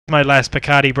Molas,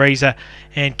 Bacardi Breezer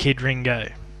and Kid Ringo.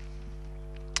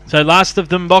 So last of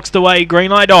them boxed away,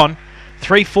 green light on.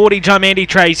 340 Jaimandy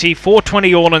Tracy,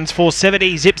 420 Orleans,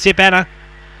 470 Zip Zip Anna.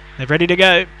 They're ready to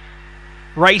go.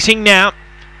 Racing now.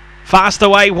 Fast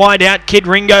away, wide out, Kid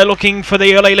Ringo looking for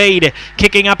the early lead.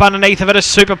 Kicking up underneath of it a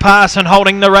Super Pass and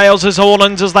holding the rails as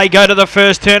Orleans as they go to the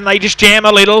first turn. They just jam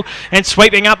a little and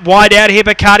sweeping up wide out here,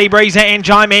 Bacardi Breezer and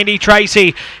Jaimandy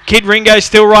Tracy. Kid Ringo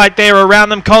still right there. Around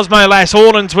them, Cosmo Lass.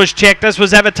 Orleans was checked. This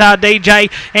was Avatar DJ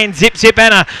and Zip Zip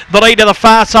Anna. The lead to the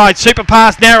far side. Super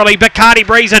Pass narrowly. Bacardi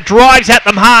Breezer drives at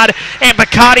them hard and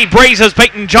Bacardi Breezer's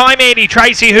beaten Jaimandy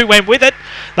Tracy who went with it.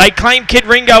 They claim Kid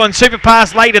Ringo and Super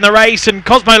Pass late in the race, and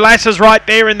Cosmo Lass is right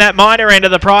there in that minor end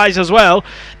of the prize as well.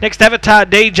 Next, Avatar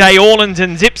DJ, Orleans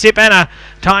and Zip Zip Anna.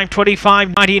 Time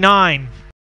 25.99.